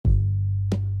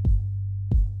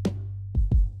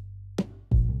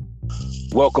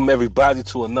Welcome everybody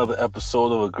to another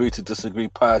episode of Agree to Disagree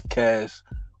podcast.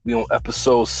 We on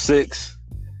episode 6.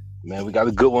 Man, we got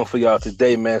a good one for y'all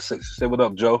today, man. Say what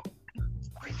up, Joe.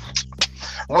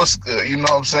 What's good? You know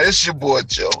what I'm saying? It's your boy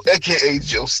Joe, aka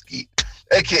Joe Skeet,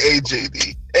 aka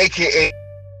JD, aka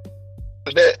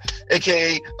that,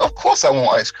 aka of course I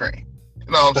want ice cream.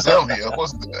 You know what I'm saying? Here.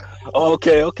 What's good?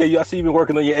 Okay. I see you been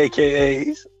working on your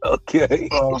AKAs. Okay. You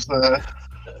know what I'm saying?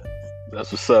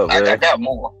 That's what's up, man. I got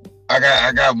more.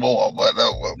 I got more, but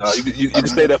no, you can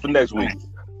say that for next week.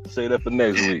 Say that for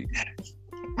next week.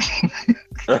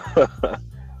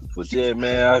 But yeah,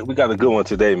 man, we got a good one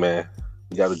today, man.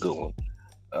 We got a good one.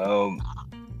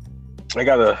 I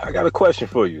got a question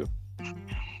for you.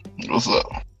 What's up?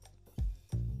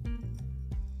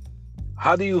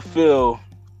 How do you feel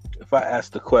if I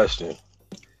ask the question,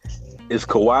 is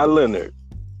Kawhi Leonard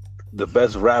the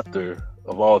best Raptor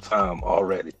of all time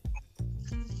already?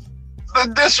 The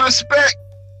disrespect.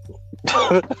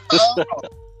 How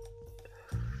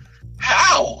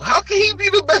can he be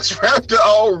the best Raptor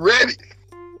already?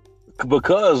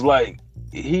 Because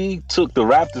he took the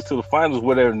Raptors to the finals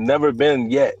where they've never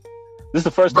been yet. This is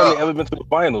the first time they've ever been to the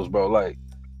finals, bro.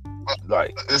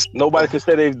 Nobody can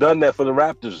say they've done that for the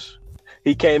Raptors.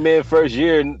 He came in first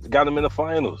year and got them in the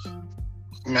finals.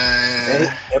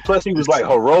 Man. And plus he was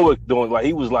heroic doing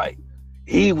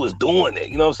he was doing it.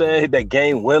 You know what I'm saying? Hit that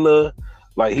game winner.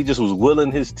 He just was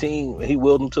willing his team. He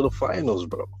willed them to the finals,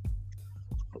 bro.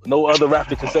 No other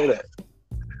Raptor can say that.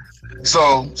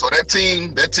 So that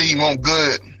team won't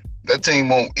good. That team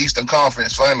won't Eastern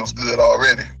Conference Finals good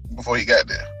already before he got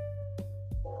there.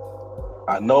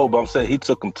 I know, but I'm saying he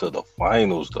took them to the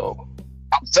finals, though.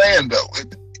 I'm saying though,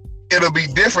 it'll be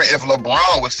different if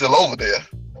LeBron was still over there.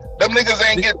 Them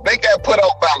niggas they got put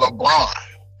out by LeBron.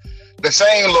 The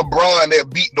same LeBron that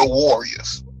beat the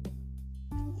Warriors.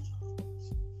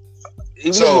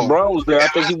 Even if LeBron was there, I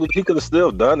think he could have still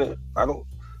done it. I don't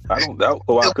doubt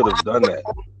Kawhi could have done that.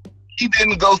 He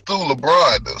didn't go through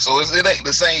LeBron though, so it ain't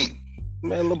the same.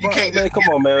 Man, come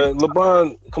on, man.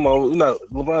 LeBron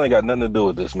ain't got nothing to do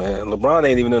with this, man. LeBron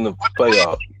ain't even in the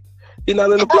playoffs. He's not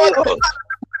in the playoffs.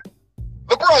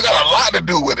 LeBron got a lot to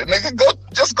do with it, nigga. Go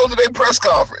to their press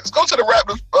conference. Go to the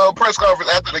Raptors press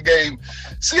conference after the game.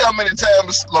 See how many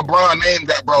times LeBron name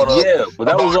got brought up. Yeah, but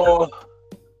that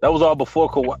was all before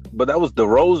Kawhi. But that was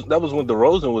DeRozan. That was when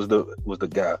DeRozan was the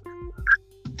guy.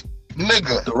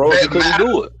 Nigga, DeRozan couldn't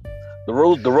do it.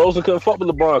 DeRozan couldn't fuck with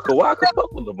LeBron. Kawhi could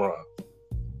fuck with LeBron.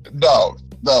 Dog.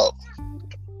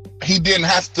 He didn't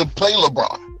have to play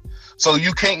LeBron, so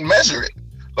you can't measure it.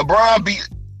 LeBron beat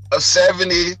a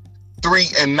 73-9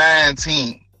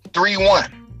 team,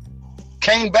 3-1.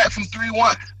 Came back from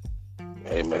 3-1.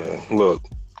 Hey man, look,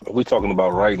 we talking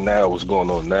about right now. What's going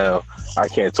on now? I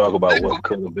can't talk about what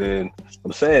could have been.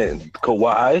 I'm saying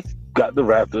Kawhi got the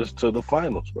Raptors to the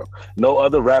finals, bro. No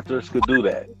other Raptors could do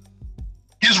that.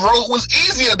 His road was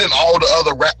easier than all the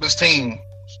other Raptors teams.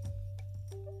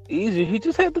 Easy. He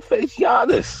just had to face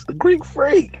Giannis, the Greek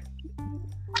freak.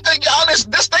 And Giannis,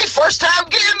 this their first time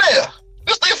getting there.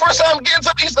 This their first time getting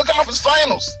to the Eastern Conference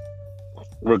Finals.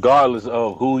 Regardless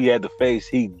of who he had to face,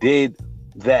 he did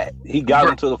that. He got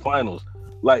him to the finals.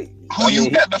 Who you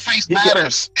got to face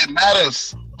matters. It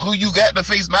matters. Who you got to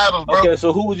face matters, bro. Okay,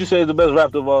 so who would you say is the best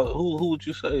Raptor of all? Who would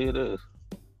you say it is?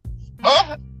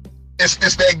 Huh? It's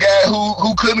that guy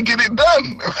who couldn't get it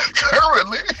done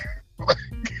currently.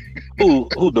 Who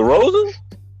DeRozan?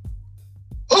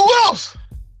 Who else?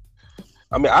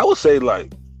 I mean, I would say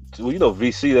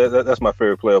VC. That's my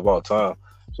favorite player of all time.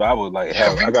 So I would I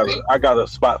got a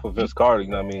spot for Vince Carter. You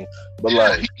know what I mean?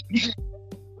 But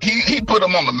he put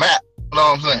him on the map. You know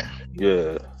what I'm saying?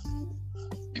 Yeah.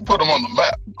 He put him on the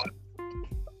map.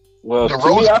 Well, to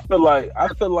me, I feel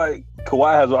like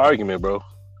Kawhi has an argument, bro.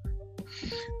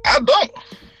 I don't.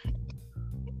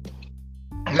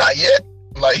 Not yet.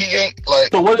 He ain't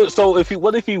So what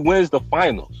if he wins the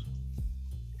finals?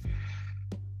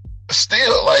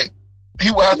 Still,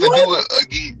 he will have to do it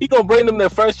again. He gonna bring them their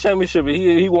first championship, and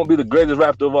he won't be the greatest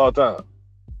Raptor of all time.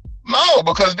 No,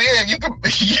 because then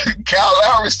Kyle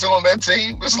Lowry's still on that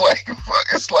team. It's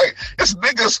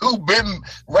niggas who been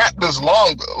Raptors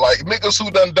longer. Niggas who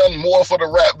done more for the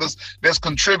Raptors that's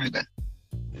contributing.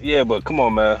 Yeah, but come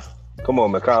on, man.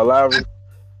 Kyle Lowry.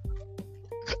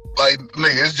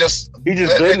 Nigga, it's just he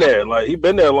just been there. He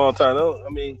been there a long time. I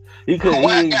mean, he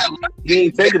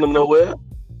ain't taking them nowhere.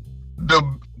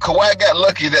 Kawhi got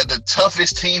lucky that the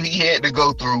toughest team he had to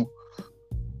go through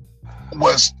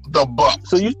was the Bucks.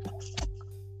 So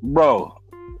bro,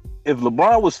 if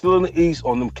LeBron was still in the East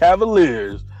on them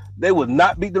Cavaliers, they would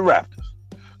not beat the Raptors.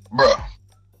 Bro.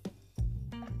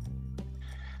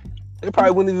 They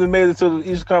probably wouldn't even made it to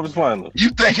the Eastern Conference Finals.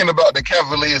 You thinking about the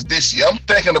Cavaliers this year? I'm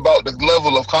thinking about the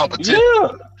level of competition. Yeah.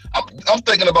 I'm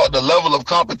thinking about the level of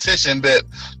competition that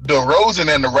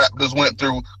DeRozan and the Raptors went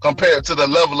through compared to the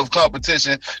level of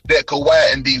competition that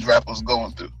Kawhi and these Raptors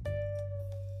going through.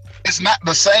 It's not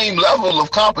the same level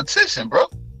of competition, bro.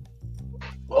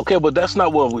 Okay, but that's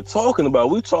not what we're talking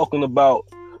about. We're talking about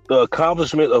the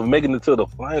accomplishment of making it to the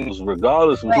finals,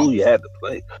 regardless of who you had to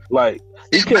play. Like,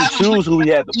 you can choose who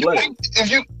you had to play.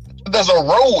 There's a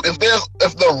road. If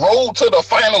the road to the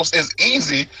finals is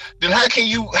easy, then how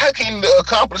can the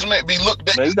accomplishment be looked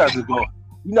at? Man, you're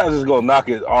not just gonna knock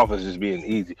it off as just being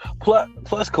easy.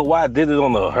 Plus Kawhi did it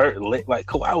on the hurt leg. Like,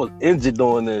 Kawhi was injured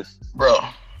doing this, bro.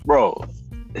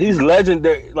 He's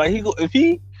legendary. Like,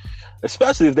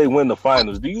 especially if they win the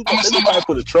finals. Do you think they're probably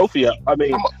put a trophy out? I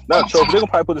mean, not a trophy. They're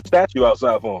gonna probably put a statue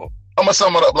outside for him. I'm gonna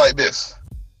sum it up like this: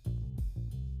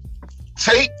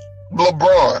 take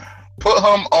LeBron, put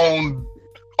him on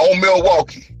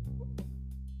Milwaukee.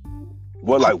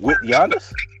 What, like with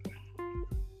Giannis?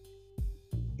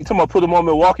 You talking about put him on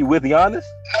Milwaukee with Giannis?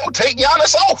 No, take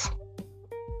Giannis off.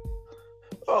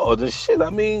 Oh, the shit. I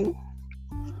mean,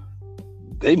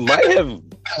 they might have.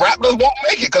 Raptors won't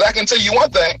make it, because I can tell you one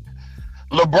thing: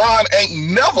 LeBron ain't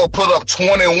never put up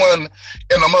 21 in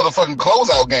a motherfucking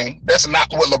closeout game. That's not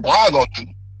what LeBron gonna do.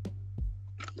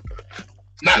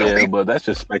 But that's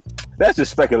just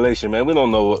speculation, man. We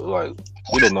don't know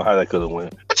we don't know how that could have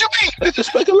went. What you mean? It's just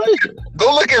speculation.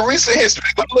 Go look at recent history.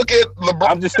 Go look at LeBron.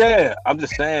 I'm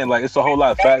just saying, like, it's a whole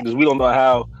lot of factors. We don't know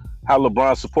how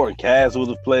LeBron supporting Cavs would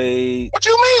have played. What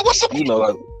you mean? What's the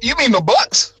you mean the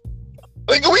Bucks?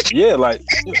 Like, yeah, like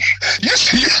you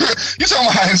talking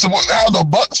about how the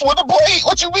Bucks would have played?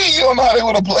 What you mean you don't know how they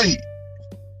would have played?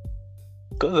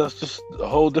 Because that's just a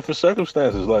whole different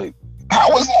circumstances. Like, how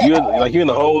was that? You're in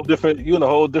a whole different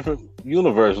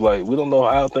universe. Like, we don't know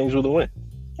how things would have went.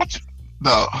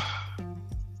 No.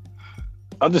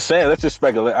 I'm just saying, that's just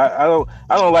speculate. I don't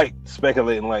like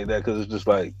speculating like that, because it's just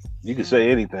like you can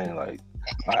say anything. Like,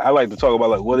 I like to talk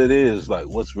about like what it is, like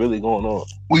what's really going on.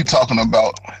 We talking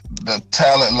about the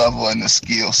talent level and the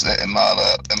skill set and all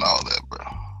that, bro.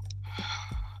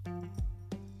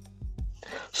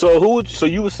 So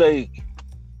you would say?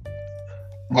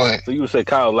 Go ahead. So you would say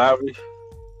Kyle Lowry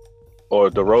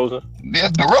or DeRozan? Yeah,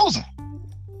 DeRozan.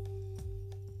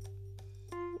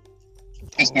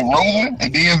 It's DeRozan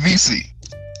and then VC.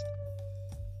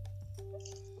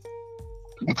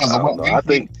 Because I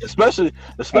think, especially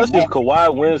if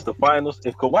Kawhi wins the finals,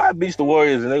 if Kawhi beats the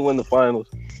Warriors and they win the finals,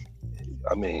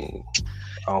 I mean,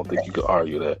 I don't think you could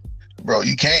argue that, bro.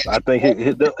 You can't. I think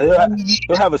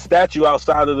he'll have a statue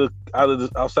outside the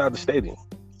stadium.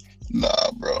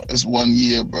 Nah, bro. It's 1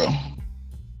 year, bro.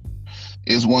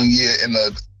 It's 1 year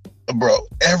bro.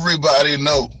 Everybody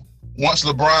know. Once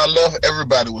LeBron left,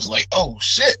 everybody was like, "Oh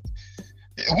shit,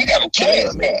 we got a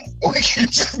chance." I mean,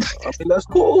 that's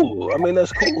cool. I mean,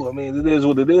 it is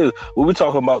what it is. But we're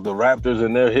talking about the Raptors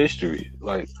and their history.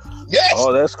 Like, yes.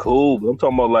 Oh, that's cool. But I'm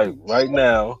talking about like right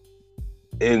now,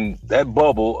 in that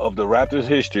bubble of the Raptors'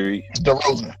 history,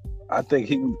 DeRozan. I think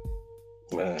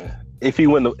if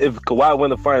Kawhi win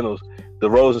the finals,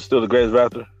 DeRozan's still the greatest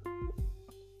Raptor.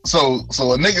 So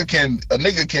a nigga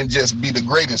can just be the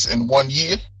greatest in 1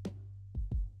 year.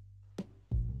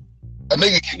 A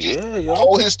nigga can get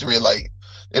whole history. Like,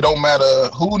 it don't matter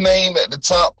who named at the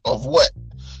top of what.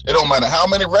 It don't matter how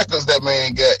many records that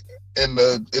man got in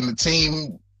the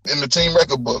team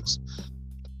record books.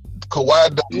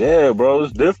 Kawhi. Yeah, bro,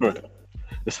 it's different.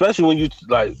 Especially when you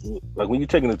like when you're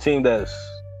taking a team that's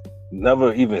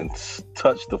never even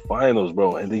touched the finals,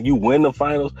 bro, and then you win the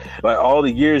finals. Like, all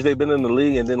the years they've been in the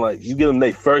league, and then like you give them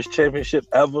their first championship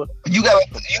ever.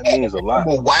 That means a lot.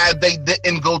 Why they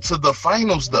didn't go to the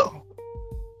finals though?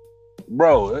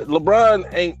 Bro,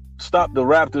 LeBron ain't stopped the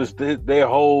Raptors their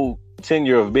whole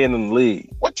tenure of being in the league.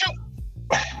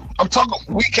 I'm talking.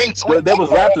 We can't. There was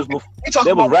Raptors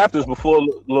before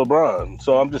LeBron.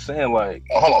 So I'm just saying, like,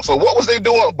 hold on. So what was they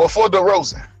doing before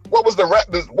DeRozan? What was the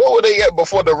Raptors? What were they at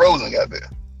before DeRozan got there?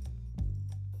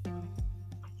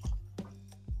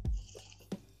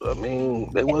 I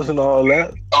mean, they wasn't all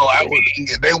that. Oh, I mean,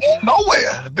 they weren't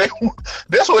nowhere.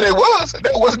 That's what it was.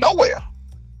 There was nowhere.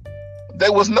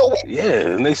 There was nowhere.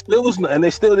 Yeah, and they still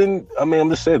didn't. I mean, I'm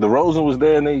just saying, DeRozan was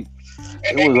there, and it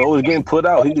was always getting put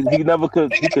out. He never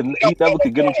could get them to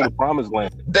the promised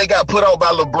land. They got put out by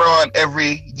LeBron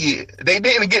every year. They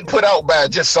didn't get put out by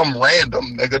just some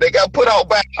random nigga. They got put out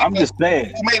by. I'm just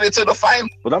saying. Who made it to the final?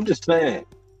 But I'm just saying,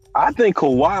 I think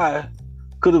Kawhi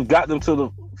could have got them to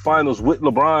the finals with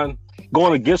LeBron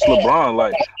going against LeBron.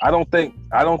 Like I don't think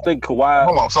Kawhi.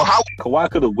 Hold on. So how Kawhi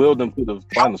could have willed them to the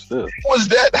finals still.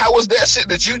 How was that shit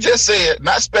that you just said?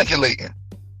 Not speculating.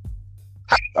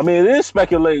 I mean, it is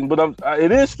speculating, but I'm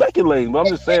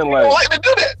just saying, I don't like, like to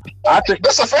do that. I think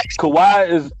That's a fact. Kawhi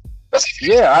is. That's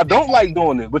Yeah, I don't like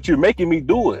doing it, but you're making me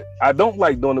do it. I don't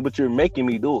like doing it, but you're making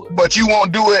me do it. But you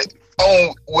won't do it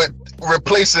on with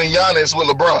replacing Giannis with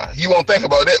LeBron. You won't think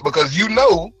about that because you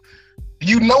know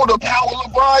the power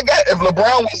LeBron got. If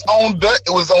LeBron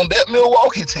was on that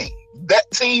Milwaukee team,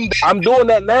 I'm doing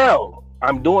that now.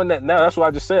 That's why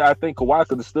I just said I think Kawhi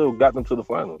could have still got them to the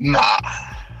finals. Nah,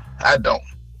 I don't.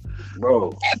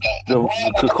 Bro, I don't.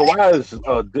 Kawhi is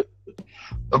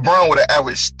LeBron would have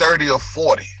averaged 30 or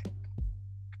 40.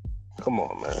 Come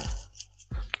on, man.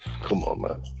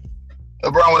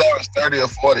 LeBron would average 30 or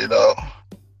 40, though.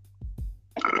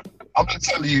 I'm just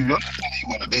telling you what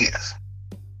it is.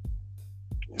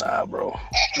 Nah, bro.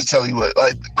 I'm just telling you what,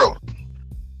 like, bro.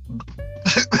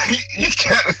 you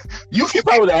can't. He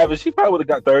probably would have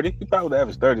got 30. He probably would have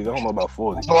averaged 30. I don't know about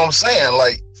 40. That's what I'm saying.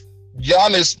 Like,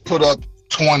 Giannis put up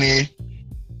 20.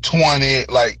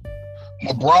 Like,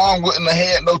 LeBron wouldn't have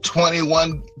had no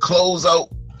 21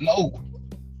 closeout. No.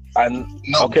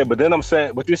 Okay, but then I'm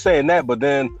saying, but you're saying that, but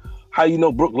then how you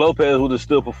know Brook Lopez would have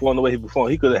still performed the way he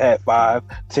performed? He could have had 5,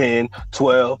 10,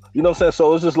 12. You know what I'm saying?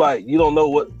 So it's just like you don't know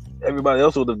what everybody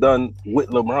else would have done with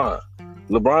LeBron.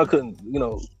 LeBron couldn't,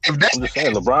 I'm just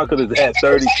saying, LeBron could have had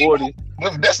 30, 40.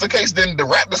 If that's the case, then the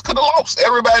Raptors could have lost.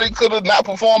 Everybody could have not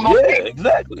performed. Yeah,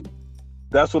 exactly.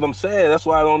 That's what I'm saying. That's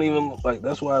why I don't even like.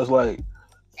 That's why it's like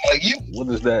you. What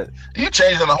is that? You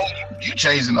changing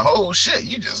the whole shit.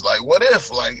 You just like, what if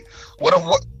Kawhi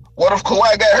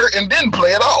got hurt and didn't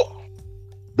play at all?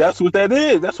 That's what that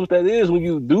is. That's what that is when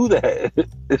you do that.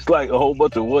 It's like a whole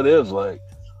bunch of what ifs. Like,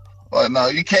 well, no,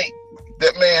 you can't.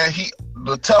 That man,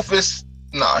 the toughest.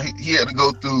 No, he had to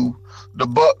go through the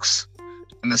Bucks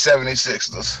and the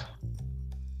 76ers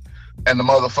and the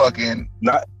motherfucking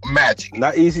Magic.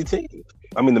 Not easy team.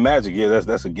 I mean, the Magic, yeah,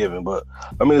 that's a given. But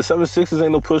I mean, the 76ers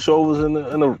ain't no pushovers, and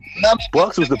the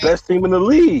Bucks was the best team in the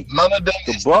league. None of them.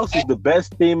 The Bucks is the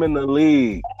best team in the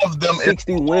league. None of them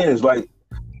 60 wins, like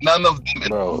none of them is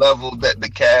the level that the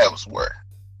Cavs were.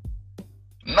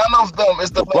 None of them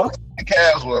is the level that the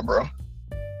Cavs were, bro.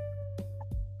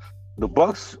 The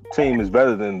Bucks team is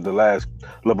better than the last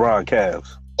LeBron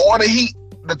Cavs. Or the Heat.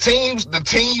 The teams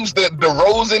that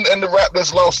DeRozan and the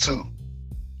Raptors lost to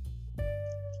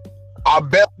are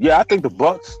better. Yeah, I think the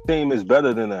Bucks team is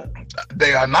better than that.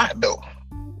 They are not, though.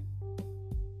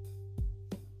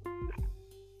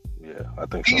 Yeah, I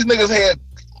think these niggas had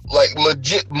like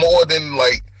legit more than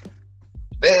like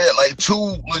they had like 2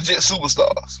 legit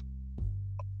superstars.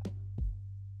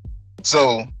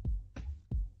 So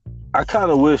I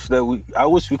kind of wish we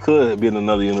could be in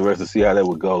another universe to see how that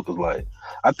would go, because like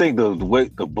I think the way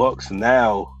the Bucks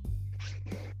now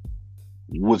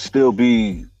would still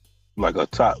be like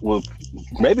would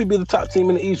maybe be the top team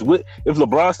in the East if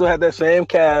LeBron still had that same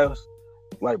Cavs.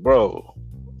 Like, bro,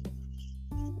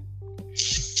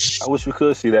 I wish we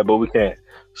could see that, but we can't.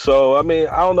 So I mean,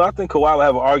 I don't know. I think Kawhi will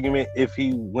have an argument if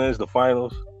he wins the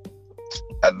finals.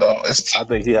 I don't. I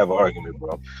think he have an argument,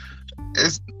 bro.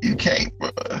 You can't, bro.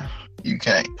 You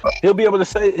can't. He'll be able to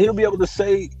say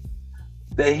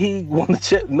that he won the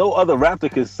chip. No other Raptor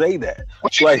could say that.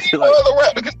 Other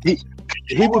Raptor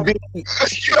he would be.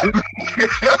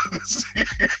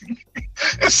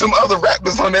 There's some other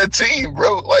Raptors on that team,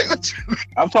 bro. Like,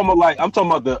 I'm talking about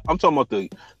the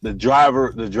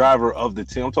driver of the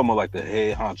team. I'm talking about like the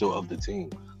head honcho of the team,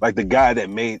 like the guy that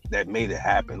made it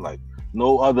happen. Like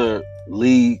no other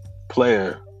league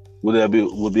player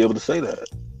would be able to say that.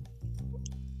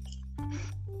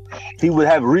 He would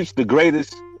have reached the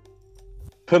greatest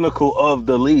pinnacle of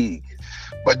the league.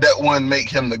 But that wouldn't make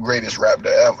him the greatest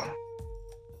Raptor ever.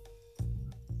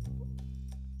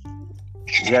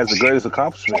 He has the greatest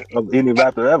accomplishment of any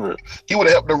Raptor ever. He would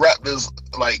have helped the Raptors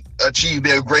like achieve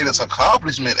their greatest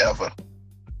accomplishment ever.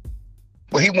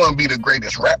 But he wouldn't be the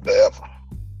greatest Raptor ever.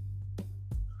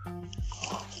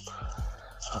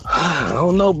 I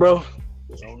don't know, bro.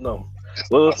 I don't know.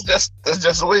 Well, that's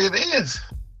just the way it is.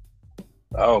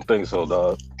 I don't think so,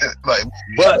 dog. Like,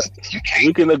 but you can't,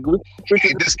 we can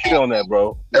disagree on that,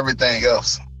 bro. Everything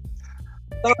else.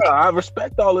 No, I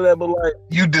respect all of that, but like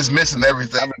you dismissing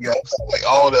everything else, like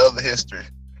all the other history.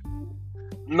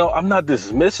 No, I'm not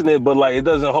dismissing it, but like it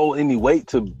doesn't hold any weight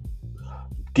to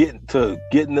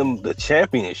getting them the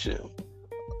championship.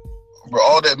 Bro,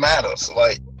 all that matters,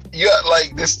 like Yeah,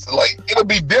 like this, like it'll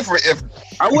be different if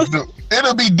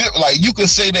it'll be different. Like you can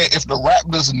say that if the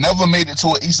Raptors never made it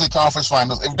to an Eastern Conference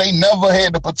Finals, if they never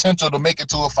had the potential to make it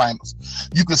to a Finals,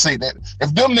 you could say that.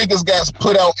 If them niggas got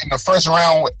put out in the first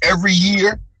round every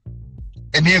year,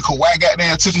 and then Kawhi got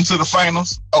there and took them to the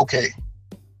Finals, okay,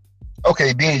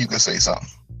 then you can say something.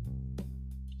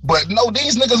 But no,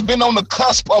 these niggas been on the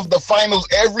cusp of the Finals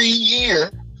every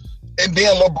year, and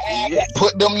then LeBron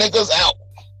put them niggas out.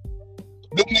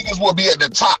 Them niggas will be at the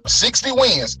top. 60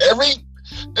 wins. Them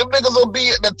niggas will be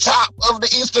at the top of the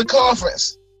Eastern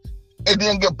Conference. And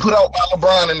then get put out by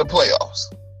LeBron in the playoffs.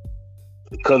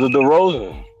 Because of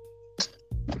DeRozan.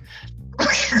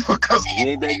 Because he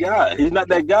ain't that guy. He's not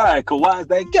that guy. Kawhi's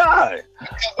that guy.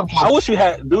 I wish we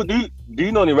had... Do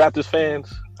you know any Raptors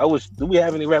fans? Do we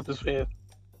have any Raptors fans?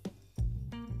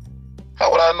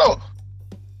 How would I know?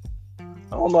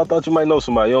 I don't know. I thought you might know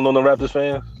somebody. You don't know no Raptors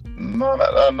fans? No, I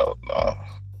don't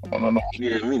know.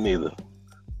 Yeah, me neither. It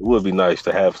would be nice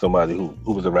to have somebody who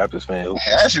was a Raptors fan.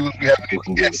 Actually, we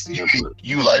can get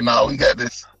you like, nah, we got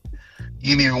this.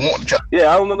 You didn't even want to try.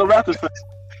 Yeah, I don't know the Raptors fans.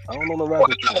 I don't know the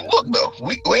Raptors fans. Look, though,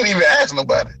 we ain't even asked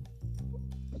nobody.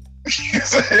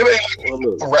 It ain't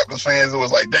like for Raptors fans. It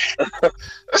was like, damn.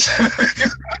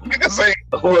 You can say,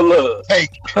 well, look. Hey.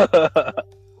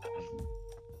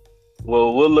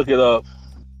 Well, we'll look it up.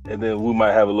 And then we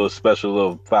might have a little special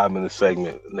little 5-minute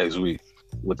segment next week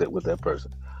with that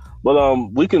person. But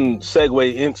we can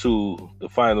segue into the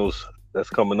finals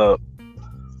that's coming up.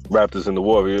 Raptors and the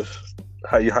Warriors.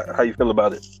 How you feel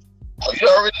about it? Oh, you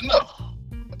already know.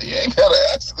 You ain't gotta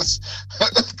ask this.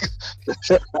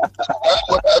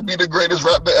 Would I be the greatest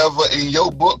Raptor ever in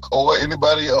your book or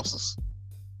anybody else's?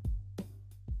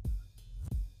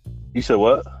 You said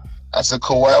what? I said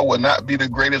Kawhi would not be the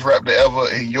greatest Raptor ever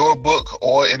in your book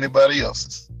or anybody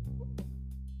else's.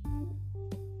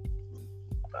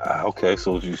 Okay,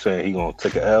 so what you saying? He gonna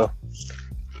take an L?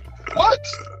 What?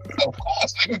 Of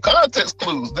course, nigga, context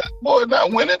clues. That boy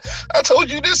not winning. I told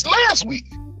you this last week.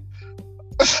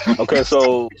 Okay,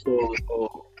 so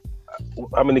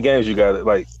how many games you got?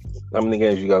 Like, how many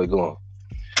games you got going?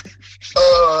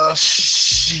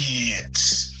 Shit.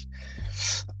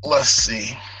 Let's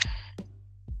see.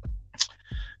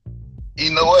 You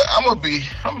know what? I'm gonna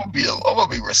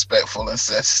be respectful and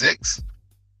say 6.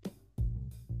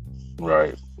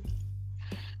 Right.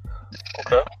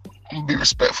 Okay. I'm gonna be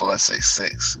respectful and say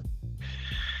 6.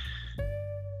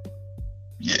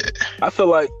 Yeah. I feel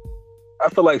like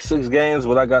 6 games,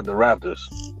 but I got the Raptors.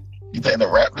 You think the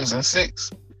Raptors in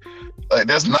 6? Like,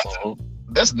 there's nothing.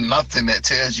 There's nothing that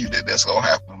tells you that that's gonna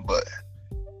happen, but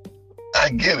I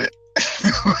get it.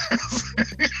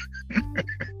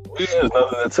 There's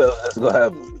nothing that tells that's gonna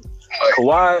happen.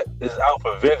 Kawhi is out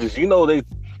for vengeance. You know this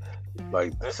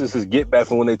is his get back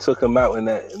from when they took him out in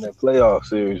that playoff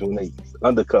series when they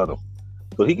undercut him.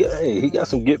 So he got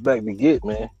some get back to get,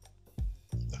 man.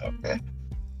 Okay.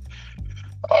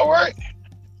 All right.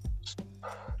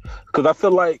 Because I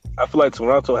feel like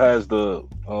Toronto has the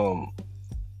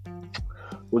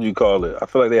what do you call it? I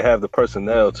feel like they have the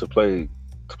personnel to play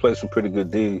some pretty good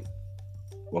D.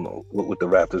 With the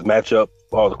Raptors, match up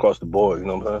all across the board. You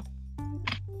know what I'm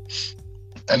saying?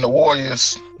 And the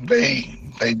Warriors, they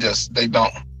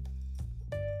don't.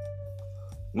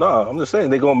 No, I'm just saying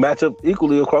they're gonna match up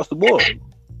equally across the board.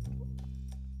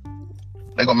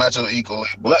 They're gonna match up equally.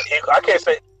 But I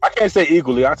can't say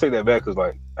equally. I take that back because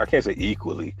I can't say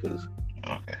equally because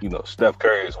Steph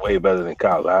Curry is way better than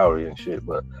Kyle Lowry and shit.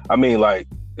 But I mean, like,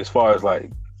 as far as like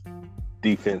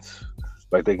defense,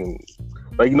 like they can.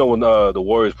 Like, you know, when the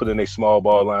Warriors put in a small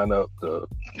ball lineup,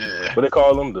 what they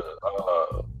call them? What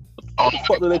the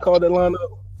fuck do they call that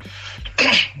lineup?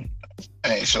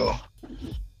 I ain't sure.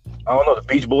 I don't know, the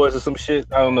Beach Boys or some shit.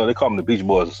 I don't know. They call them the Beach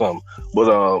Boys or something. But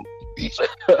you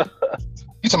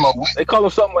talking about what? They call them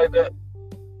something like that.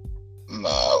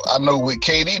 No, I know with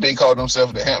KD they call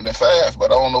themselves the Hampton 5,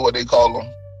 but I don't know what they call them.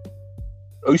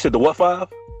 Oh, you said the what 5?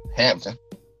 Hampton.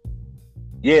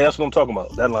 Yeah, that's what I'm talking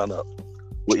about. That lineup.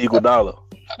 With Iguodala.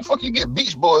 How the fuck you get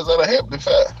Beach Boys out of Hampton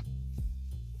 5?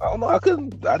 I don't know. I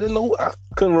couldn't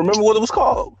remember what it was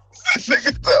called. I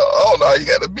don't know how you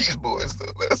got the Beach Boys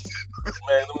though. Man,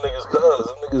 them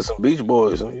niggas some Beach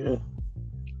Boys. Yeah.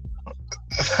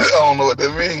 I don't know what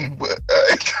that means, but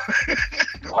I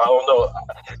don't know.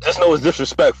 Just know it's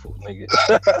disrespectful, nigga.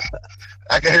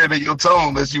 I can hear it in your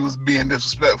tone that you was being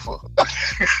disrespectful.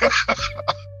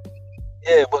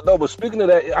 Yeah, but speaking of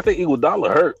that, I think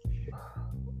Iguodala hurt.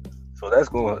 So that's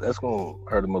gonna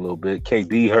hurt him a little bit.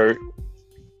 KD hurt.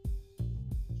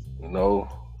 You know,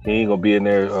 he ain't gonna be in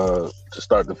there to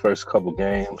start the first couple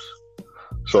games.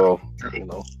 So, you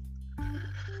know.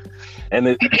 And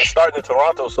it's starting in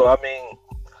Toronto, so I mean,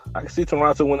 I can see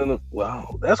Toronto winning.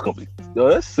 Wow,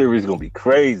 that series gonna be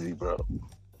crazy, bro.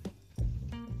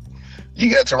 You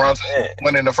got Toronto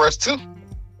winning the first two.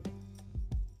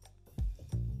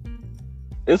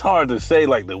 It's hard to say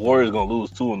like the Warriors gonna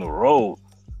lose 2 in a row.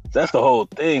 That's the whole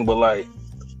thing, but like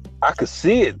I could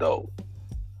see it though.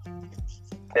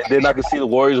 And then I could see the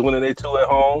Warriors winning their 2 at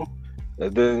home.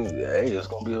 And then hey, it's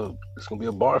gonna be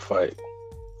a bar fight.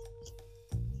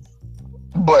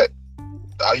 But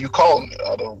are you calling it?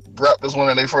 Are the Raptors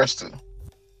winning their first 2?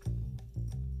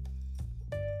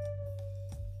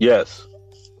 Yes.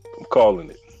 I'm calling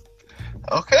it.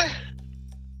 Okay.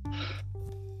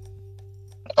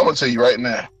 I'm gonna tell you right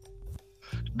now.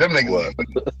 Them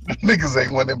niggas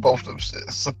ain't winning both them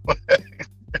shits.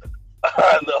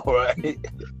 I know, right?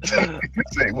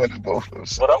 Niggas ain't winning both of them.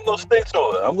 But I'm gonna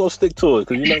stick to it.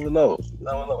 Because you never know.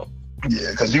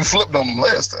 Yeah, because you flipped on them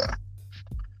last time.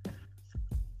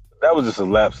 That was just a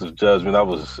lapse of judgment. I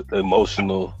was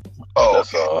emotional. Oh,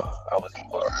 that's okay. all. I was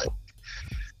emotional.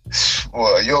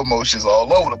 Well, your emotions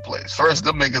all over the place. First,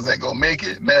 them niggas ain't gonna make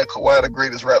it. Now, Kawhi the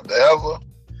greatest rapper ever.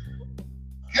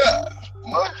 God,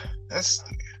 what? That's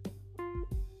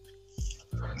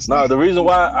no. The reason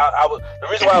why I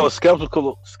was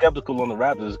skeptical on the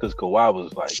Raptors is because Kawhi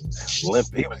was like limp.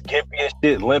 He was gimpy and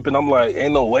shit, limping. I'm like,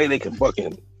 ain't no way they can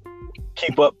fucking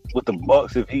keep up with the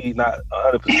Bucks if he's not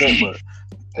 100%.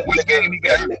 But which game he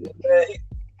got?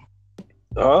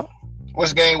 Huh?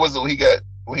 Which game was it he got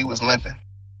when he was limping?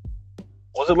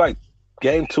 Was it like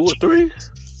game 2 or 3?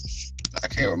 I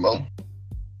can't remember.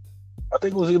 I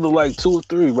think it was either like 2 or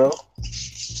 3, bro.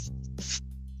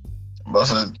 But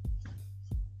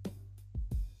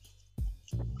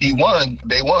he won.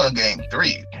 They won game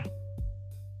 3.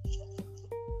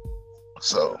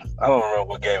 So I don't remember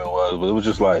what game it was, but it was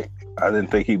just like I didn't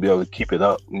think he'd be able to keep it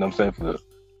up. You know what I'm saying, for the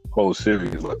whole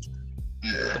series, but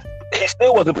yeah, he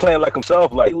still wasn't playing like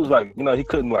himself. Like he was like, you know, he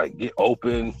couldn't like get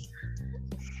open.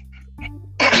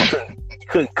 He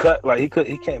couldn't cut. Like he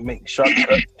can't make sharp cuts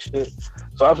and shit.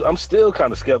 So I'm still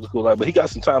kind of skeptical. Like, but he got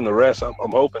some time to rest. I'm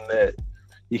hoping that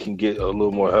he can get a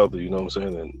little more healthy. You know what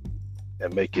I'm saying,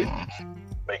 and make it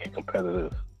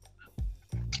competitive.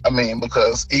 I mean,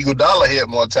 because Iguodala had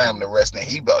more time to rest than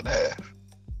he about to have.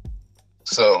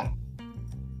 So,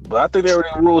 but I think they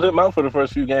already ruled him out for the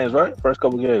first few games, right? First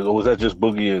couple games, or was that just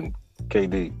Boogie and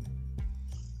KD?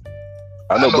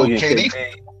 I know Boogie and KD.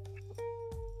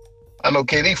 I know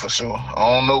KD for sure. I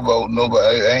don't know about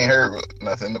nobody. I ain't heard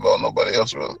nothing about nobody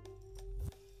else really.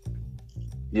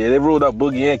 Yeah, they ruled out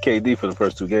Boogie and KD for the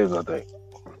first 2 games, I think.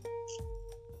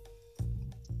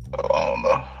 Oh, I don't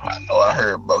know. I know I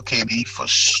heard about KD for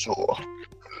sure.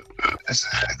 It's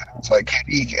like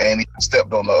KD ain't even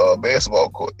stepped on the basketball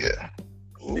court yet.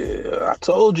 Yeah, I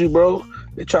told you, bro.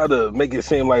 They tried to make it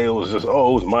seem like it was just, it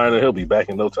was minor. He'll be back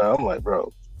in no time. I'm like,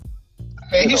 bro.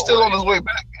 Man, he's still on his way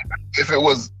back. If it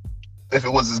was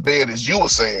as bad as you were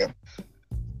saying,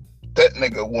 that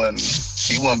nigga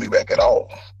wouldn't be back at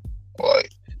all. Like,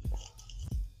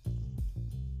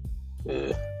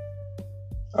 yeah.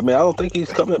 I mean, I don't think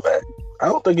he's coming back. I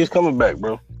don't think he's coming back,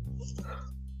 bro.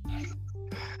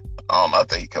 I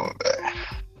think he's coming back.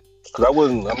 Because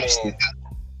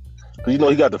cause you know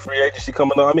he got the free agency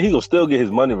coming on. I mean, he gonna still get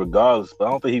his money regardless, but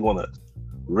I don't think he want to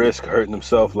risk hurting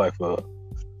himself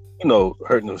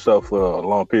hurting himself for a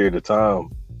long period of time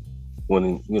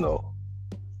when,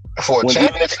 for a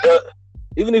championship.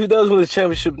 Even if he does win the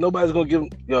championship, nobody's gonna give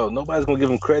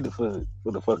him credit for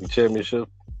the fucking championship.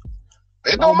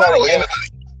 It don't matter what anybody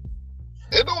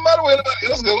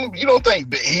else goes. You don't think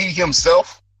that he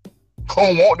himself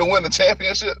gonna want to win the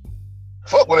championship?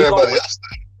 Fuck what everybody else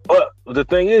think. But the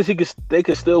thing is, they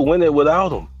could still win it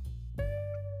without him.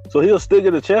 So he'll still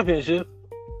get a championship.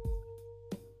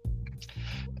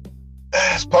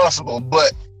 It's possible,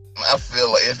 but I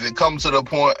feel like if it comes to the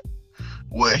point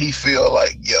where he feel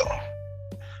like,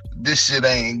 this shit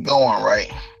ain't going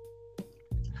right,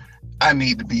 I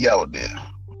need to be out there.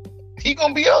 He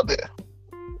gonna be out there.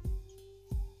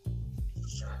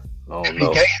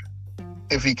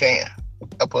 If he can.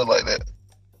 I put it like that.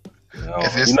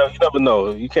 You never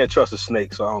know. You can't trust a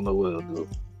snake, so I don't know what he'll do.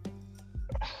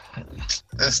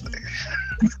 This nigga.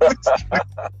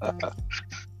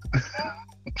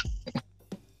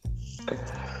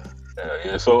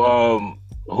 Yeah. So,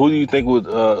 who do you think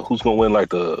who's gonna win like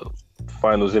the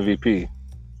Finals MVP?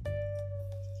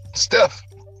 Steph.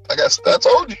 I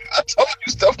told you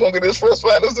Steph gonna get his first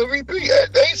Finals MVP.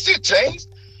 Ain't shit changed.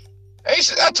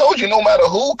 I told you no matter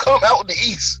who come out the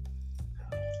East,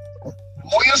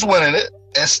 Warriors winning it,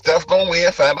 and Steph gonna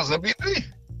win Finals MVP.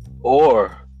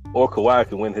 Or Kawhi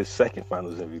can win his second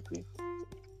Finals MVP.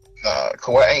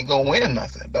 Kawhi ain't gonna win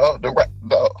nothing, dog. The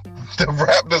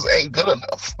Raptors ain't good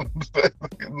enough.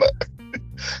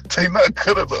 They not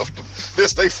good enough.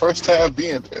 This they first time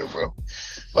being there, bro.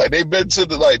 Like they been to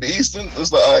the Eastern.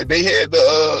 It's like they had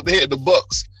the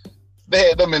Bucks. They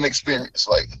had them in experience.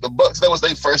 Like the Bucks, that was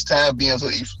their first time being to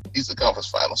the Eastern Conference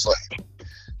Finals. Like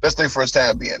that's their first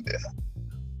time being there.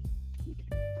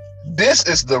 This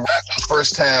is the Raptors'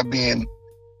 first time being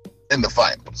in the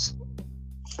finals.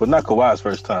 But not Kawhi's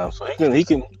first time, so he can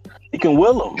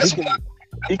will him.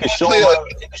 He can show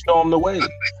him the way.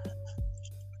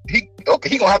 He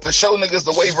gonna have to show niggas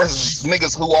the way versus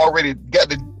niggas who already got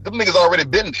them niggas already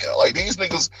been there. Like these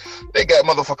niggas, they got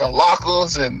motherfucking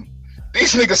lockers and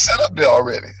these niggas set up there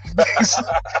already.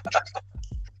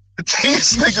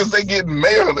 These niggas, they getting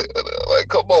mailed there. Like,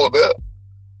 come on, man.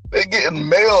 They getting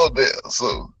mailed there.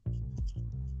 So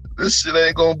this shit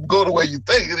ain't gonna go the way you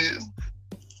think it is.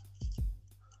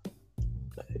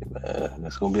 Hey man,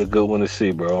 that's gonna be a good one to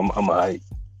see, bro. I'm hyped.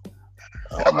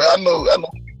 I mean, I know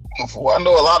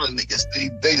a lot of niggas,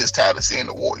 they just tired of seeing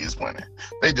the Warriors winning.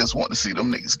 They just want to see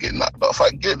them niggas get knocked off.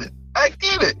 I get it.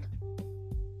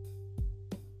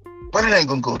 But it ain't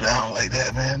gonna go down like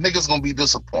that, man. Niggas gonna be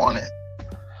disappointed.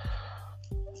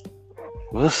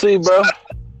 We'll see, bro.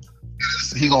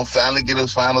 He gonna finally get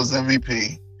his finals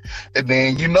MVP. And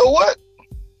then, you know what?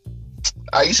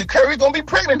 Ayesha Curry gonna be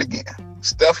pregnant again.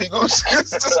 Steph, he gonna shoot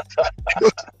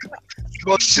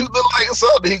the lights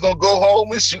up. Then he gonna go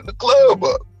home and shoot the club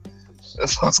up.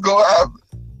 That's what's gonna happen.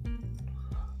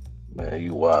 Man,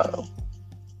 you wild.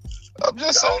 I'm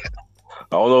just saying.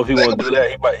 I don't know if he want to do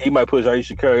that. He might push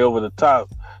Ayesha Curry over the top.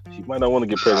 She might not want to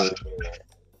get pregnant.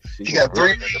 He got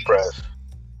 3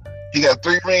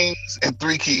 rings and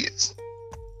 3 kids.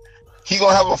 He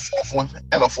gonna have a 4th one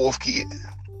and a 4th kid.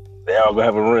 They all gonna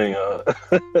have a ring.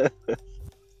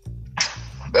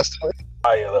 That's the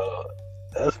fire.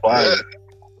 That's fire. Yeah.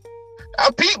 I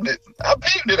peeped it. I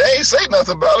ain't say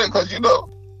nothing about it because I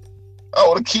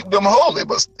want to keep them holy.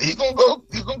 But he gonna go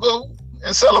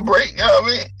and celebrate. You know what I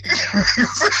mean?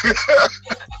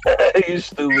 You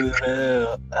stupid as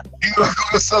hell. He gonna go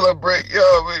and celebrate. You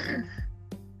know what I mean?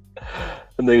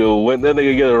 That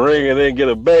nigga get a ring and then get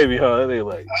a baby, huh? They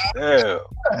like, damn.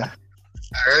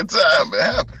 Every time it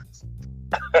happens.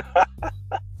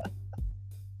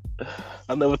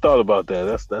 I never thought about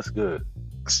that. That's good.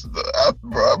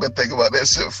 Bro, I've been thinking about that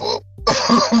shit for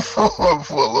a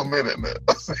little minute now.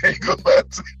 I ain't gonna lie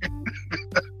to you.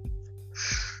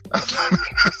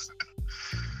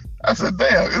 I said,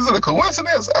 damn, is it a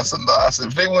coincidence? I said, no. I said,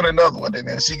 if they want another one,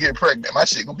 then she get pregnant, my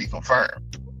shit gonna be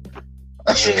confirmed.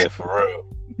 Yeah, for real.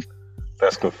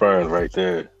 That's confirmed right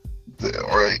there. Yeah,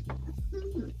 right.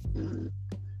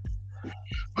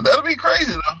 But that'll be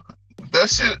crazy though.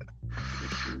 That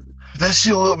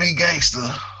shit will be gangster.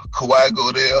 Kawhi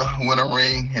go there, win a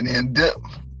ring, and then dip.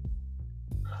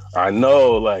 I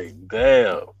know, like,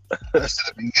 damn. That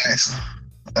should be gangster.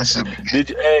 That should be gangster. Did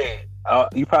you? Hey,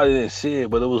 you probably didn't see it,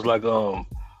 but it was like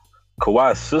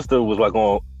Kawhi's sister was like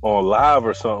on live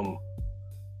or something.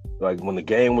 Like when the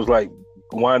game was like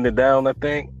winding down, I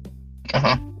think.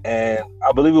 Uh-huh. And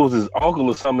I believe it was his uncle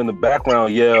or something in the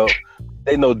background yelled,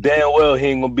 "They know damn well he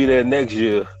ain't gonna be there next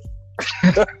year."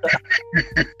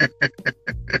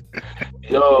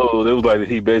 Yo, it was like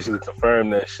he basically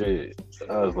confirmed that shit.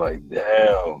 I was like,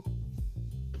 damn.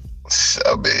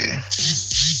 I mean,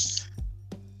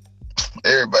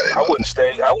 everybody. I wouldn't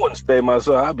stay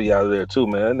myself. I'd be out of there too,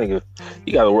 man. That nigga,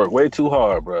 he got to work way too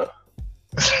hard, bro.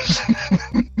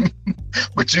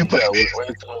 But you think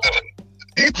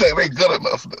you think they good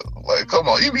enough though? Like, come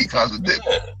on, you be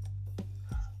contradicting.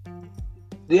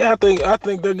 Yeah, I think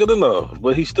they're good enough,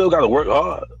 but he still got to work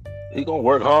hard. He gonna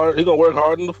work hard. He gonna work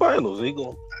hard in the finals.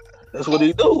 That's what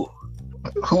he do.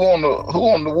 Who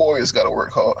on the Warriors got to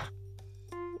work hard?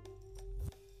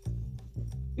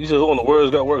 You said who on the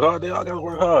Warriors got to work hard? They all got to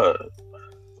work hard.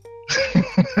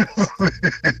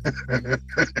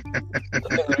 The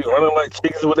niggas be running like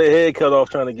chickens with their head cut off,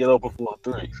 trying to get open for a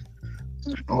 3.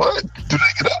 What? Do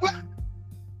they get open?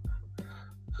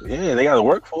 Yeah, they got to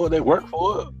work for it. They work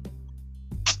for it.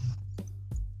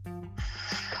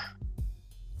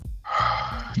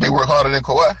 They work harder than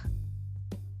Kawhi?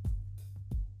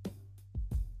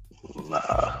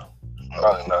 Nah,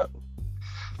 probably not.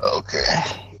 Okay.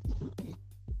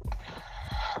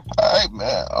 All right,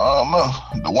 man. I don't know.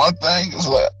 The one thing is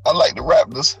like I like the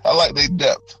Raptors. I like their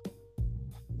depth.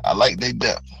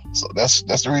 So that's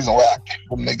the reason why I picked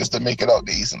them niggas to make it out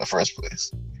the East in the first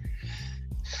place.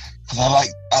 Cause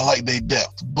I like their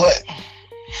depth, but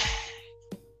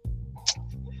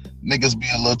niggas be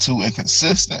a little too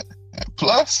inconsistent. And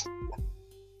plus,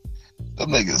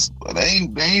 Them niggas, but they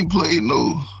ain't played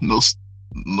no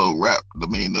rap. I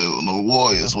mean, no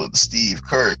Warriors with Steve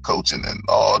Kerr coaching and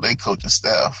all they coaching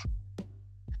staff.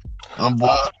 I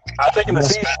think in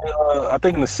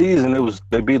the season,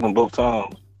 they beat them both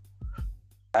times.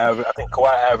 I think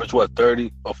Kawhi averaged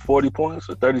 30 or 40 points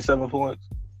or 37 points.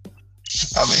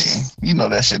 I mean, you know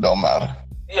that shit don't matter.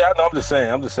 Yeah, I know. I'm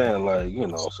just saying, like, you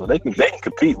know, so they can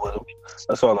compete with them.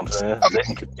 That's all I'm saying. They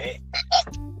can compete.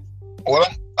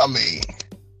 I mean,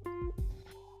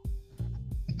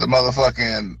 the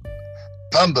motherfucking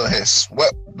Thunder has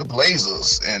swept the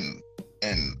Blazers in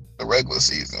the regular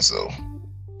season, so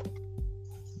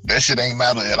that shit ain't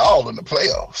matter at all in the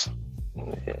playoffs.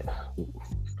 Yeah,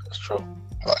 that's true.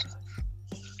 Like,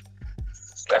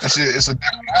 that shit, it's a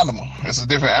different animal. It's a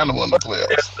different animal in the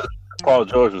playoffs. Paul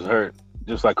George was hurt,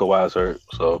 just like Kawhi's hurt,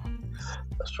 so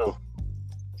that's true.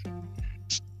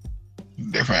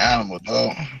 Different animal,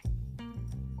 though.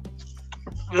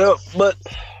 Yeah, but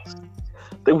I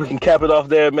think we can cap it off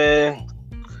there, man.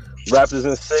 Raptors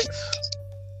in 6,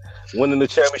 winning the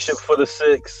championship for the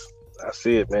 6. I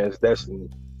see it, man. It's destiny.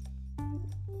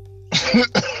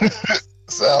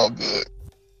 Sound good.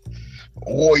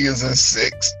 Warriors in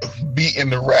 6, beating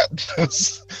the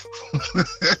Raptors.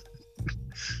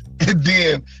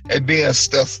 and then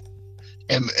Steph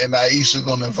and Aisha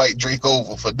gonna invite Drake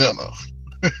over for dinner.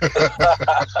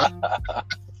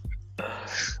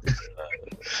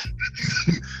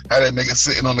 How that nigga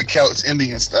sitting on the couch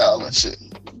Indian style and shit.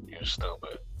 You're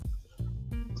stupid.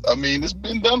 I mean, it's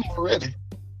been done already.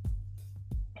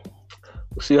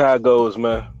 We'll see how it goes,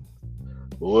 man.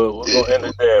 We're gonna end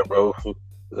it there, bro.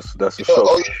 That's a show.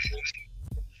 Oh, yeah.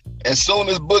 As soon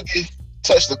as Boogie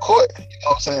touched the court, you know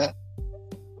what I'm saying?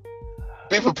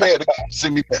 Be prepared to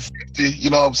send me that 50, you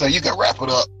know what I'm saying? You can wrap it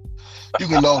up. You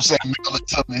can, know what I'm saying, mail it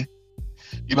to me.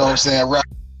 You know what I'm saying? Wrap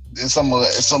in some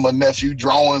of my nephew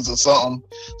drawings or something,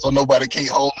 so nobody can't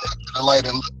hold up to the light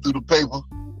and look through the paper.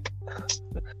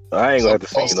 I ain't gonna have to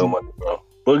send you no money, bro.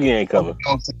 Boogie ain't coming.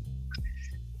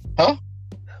 Huh?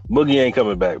 Boogie ain't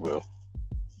coming back, bro.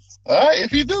 All right,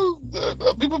 if you do,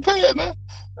 be prepared, man.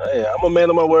 Hey, I'm a man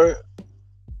of my word.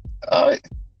 All right.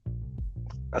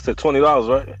 I said $20,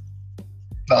 right?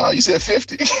 No, you said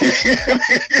 50.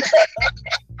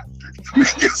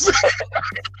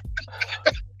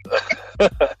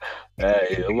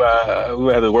 Hey, we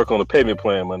have to work on the payment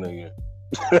plan, my nigga.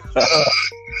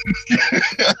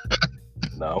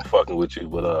 Nah, I'm fucking with you,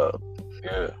 but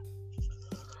yeah.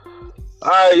 All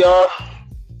right, y'all.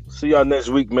 See y'all next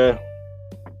week, man.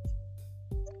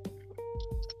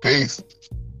 Peace.